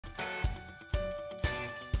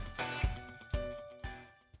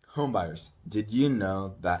Homebuyers, did you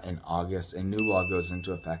know that in August a new law goes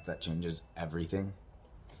into effect that changes everything?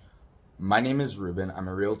 My name is Ruben. I'm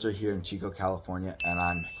a realtor here in Chico, California, and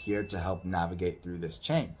I'm here to help navigate through this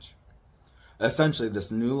change. Essentially,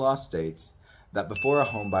 this new law states that before a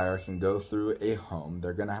homebuyer can go through a home,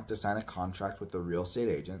 they're going to have to sign a contract with the real estate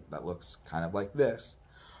agent that looks kind of like this,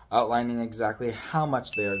 outlining exactly how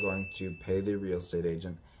much they are going to pay the real estate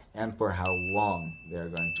agent and for how long they are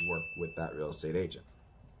going to work with that real estate agent.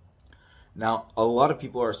 Now, a lot of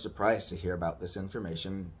people are surprised to hear about this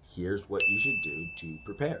information. Here's what you should do to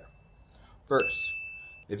prepare. First,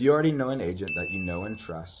 if you already know an agent that you know and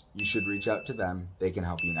trust, you should reach out to them. They can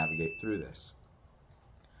help you navigate through this.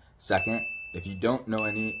 Second, if you don't know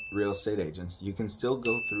any real estate agents, you can still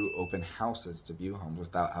go through open houses to view homes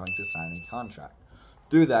without having to sign a contract.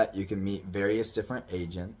 Through that, you can meet various different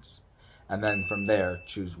agents, and then from there,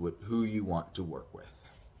 choose who you want to work with.